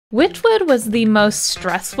Wytchwood was the most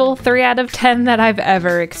stressful 3 out of 10 that I've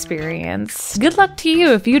ever experienced. Good luck to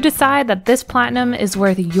you if you decide that this platinum is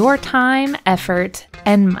worth your time, effort,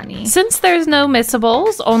 and money. Since there's no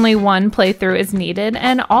missables, only one playthrough is needed,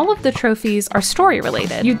 and all of the trophies are story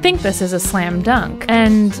related. You'd think this is a slam dunk,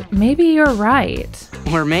 and maybe you're right.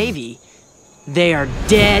 Or maybe they are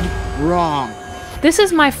dead wrong. This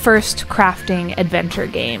is my first crafting adventure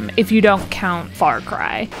game, if you don't count Far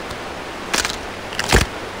Cry.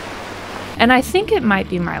 And I think it might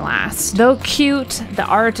be my last. Though cute, the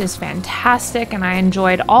art is fantastic, and I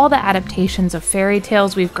enjoyed all the adaptations of fairy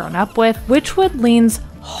tales we've grown up with. Wytchwood leans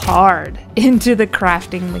hard into the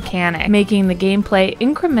crafting mechanic, making the gameplay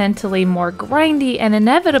incrementally more grindy, and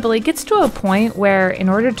inevitably gets to a point where, in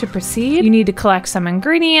order to proceed, you need to collect some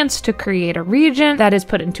ingredients to create a reagent that is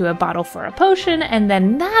put into a bottle for a potion, and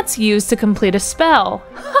then that's used to complete a spell.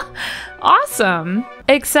 Awesome!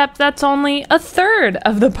 Except that's only a third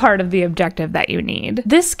of the part of the objective that you need.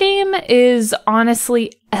 This game is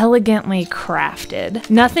honestly elegantly crafted.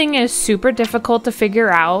 Nothing is super difficult to figure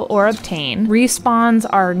out or obtain. Respawns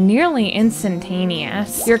are nearly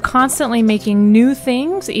instantaneous. You're constantly making new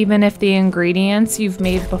things, even if the ingredients you've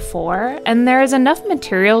made before, and there is enough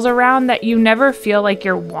materials around that you never feel like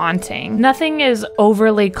you're wanting. Nothing is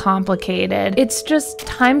overly complicated. It's just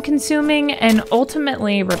time-consuming and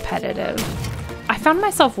ultimately repetitive. I found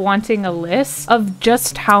myself wanting a list of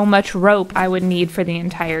just how much rope I would need for the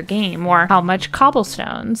entire game, or how much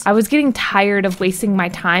cobblestones. I was getting tired of wasting my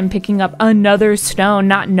time picking up another stone,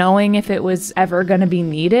 not knowing if it was ever gonna be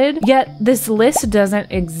needed. Yet this list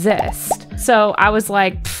doesn't exist. So I was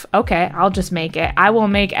like, okay, I'll just make it. I will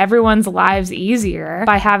make everyone's lives easier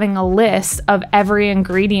by having a list of every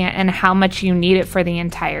ingredient and how much you need it for the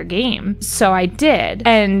entire game. So I did,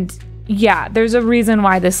 and yeah, there's a reason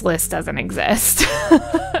why this list doesn't exist.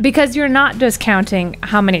 Because you're not just counting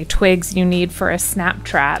how many twigs you need for a snap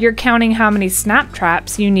trap, you're counting how many snap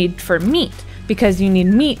traps you need for meat. Because you need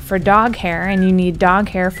meat for dog hair, and you need dog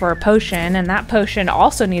hair for a potion, and that potion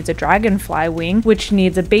also needs a dragonfly wing, which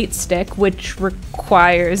needs a bait stick, which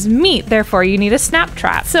requires meat. Therefore, you need a snap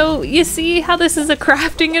trap. So you see how this is a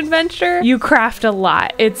crafting adventure? You craft a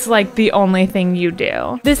lot. It's like the only thing you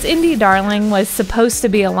do. This indie darling was supposed to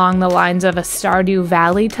be along the lines of a Stardew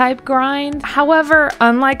Valley type grind. However,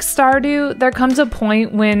 unlike Stardew, there comes a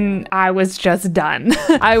point when I was just done.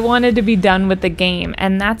 I wanted to be done with the game,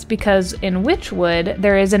 and that's because in Wytchwood,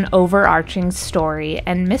 there is an overarching story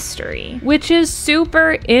and mystery, which is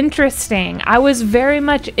super interesting. I was very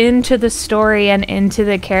much into the story and into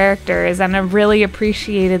the characters, and I really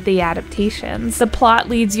appreciated the adaptations. The plot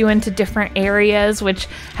leads you into different areas, which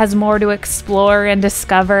has more to explore and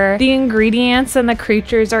discover. The ingredients and the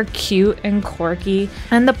creatures are cute and quirky,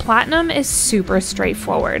 and the platinum is super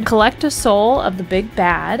straightforward. Collect a soul of the big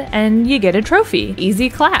bad, and you get a trophy.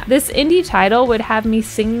 Easy clap. This indie title would have me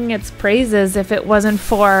singing its praises if it wasn't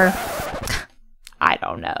for, I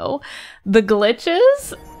don't know, the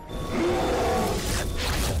glitches?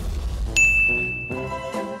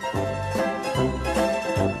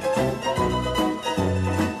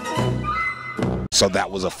 So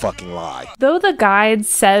that was a fucking lie. Though the guide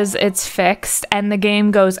says it's fixed and the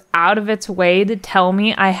game goes out of its way to tell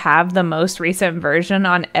me I have the most recent version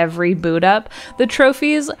on every boot up, the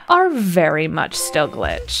trophies are very much still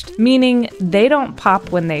glitched, meaning they don't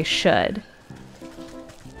pop when they should.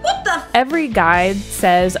 What the? Every guide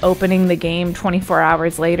says opening the game 24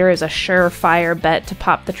 hours later is a surefire bet to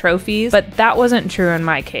pop the trophies, but that wasn't true in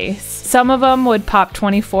my case. Some of them would pop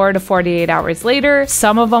 24 to 48 hours later,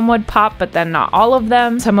 some of them would pop, but then not all of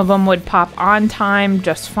them. Some of them would pop on time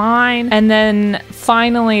just fine, and then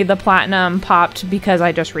finally the platinum popped because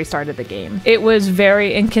I just restarted the game. It was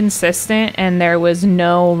very inconsistent, and there was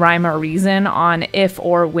no rhyme or reason on if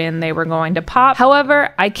or when they were going to pop.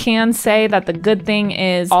 However, I can say that the good thing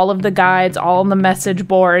is all of the guides, all the message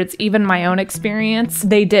boards, even my own experience,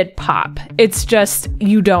 they did pop. It's just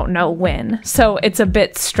you don't know when, so it's a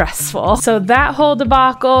bit stressful. So that whole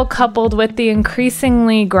debacle, coupled with the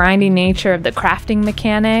increasingly grindy nature of the crafting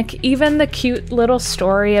mechanic, even the cute little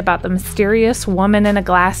story about the mysterious woman in a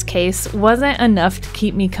glass case, wasn't enough to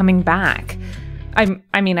keep me coming back.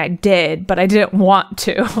 I mean, I did, but I didn't want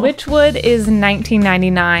to. Wytchwood is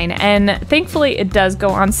 $19.99, and thankfully it does go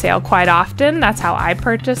on sale quite often. That's how I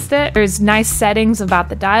purchased it. There's nice settings about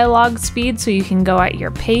the dialogue speed, so you can go at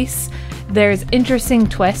your pace. There's interesting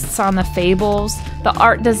twists on the fables. The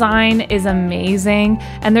art design is amazing,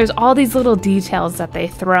 and there's all these little details that they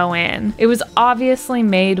throw in. It was obviously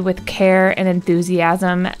made with care and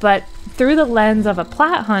enthusiasm, but Through the lens of a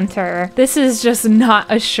plat hunter, this is just not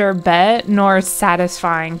a sure bet nor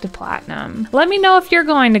satisfying to platinum. Let me know if you're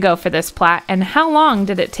going to go for this plat and how long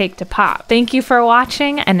did it take to pop. Thank you for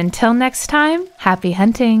watching, and until next time, happy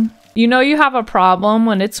hunting. You know you have a problem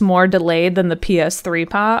when it's more delayed than the PS3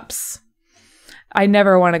 pops? I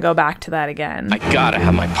never want to go back to that again. I gotta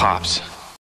have my pops.